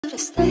to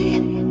stay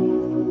till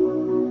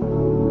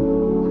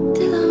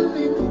I'm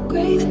in the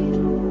grave,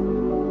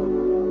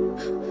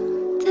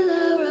 till I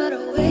rot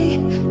away,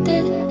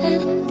 dead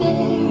and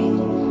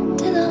buried,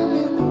 till I'm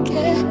in the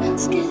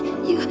casket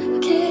you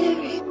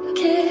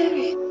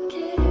carry.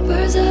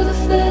 Birds of a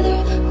feather,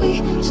 we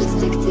should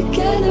stick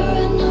together.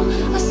 I know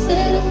I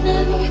said I'd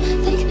never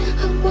think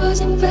I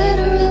wasn't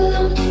better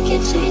alone.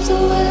 Can't change the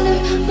weather,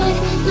 might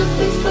not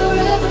be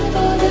forever,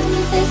 but if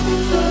it's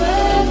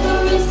forever,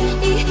 it's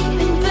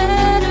even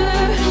better.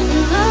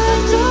 And I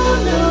don't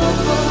know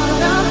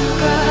what I'm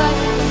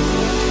crying.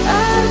 I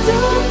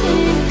don't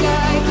think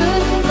I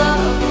could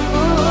love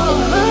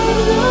more. I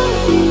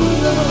love you,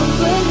 Lord,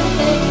 when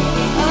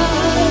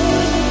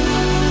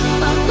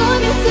I'm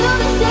gonna till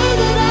the day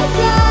that I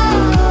die.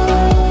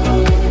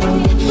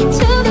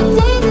 Till the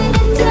day that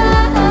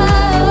I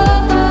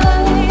die.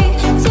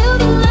 Till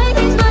the light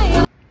is my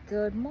eyes.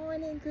 Good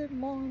morning, good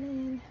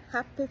morning.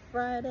 Happy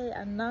Friday,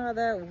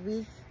 another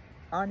week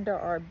under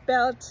our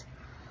belt.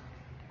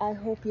 I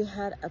hope you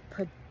had a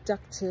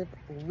productive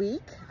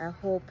week. I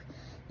hope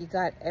you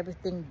got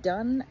everything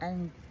done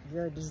and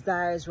your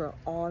desires were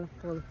all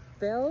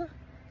fulfilled.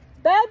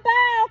 Bell,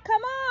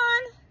 come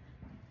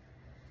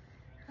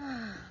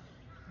on.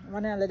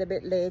 Running a little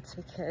bit late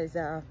because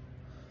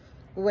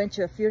we went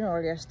to a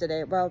funeral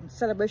yesterday. Well,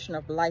 celebration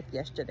of life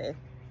yesterday.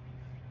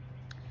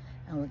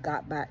 And we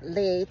got back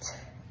late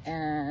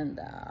and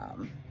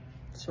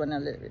just went a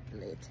little bit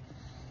late.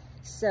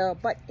 So,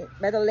 but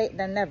better late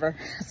than never.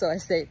 So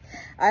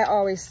I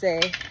always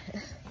say,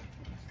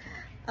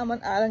 I'm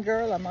an island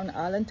girl, I'm on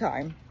island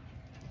time.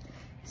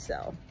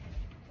 So,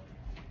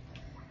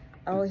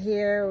 out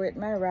here with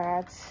my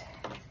rats.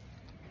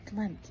 Come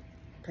on,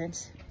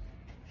 Prince.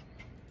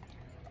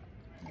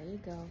 There you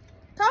go.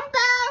 Come,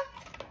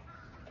 Belle!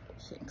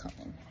 She ain't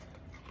coming.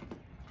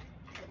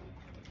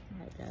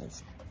 Alright,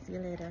 guys. See you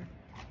later.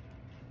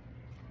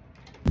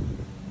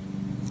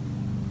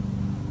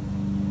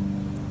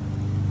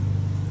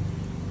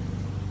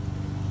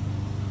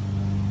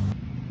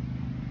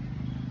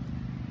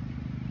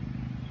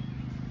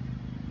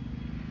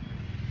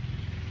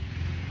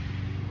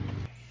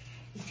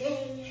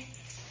 Say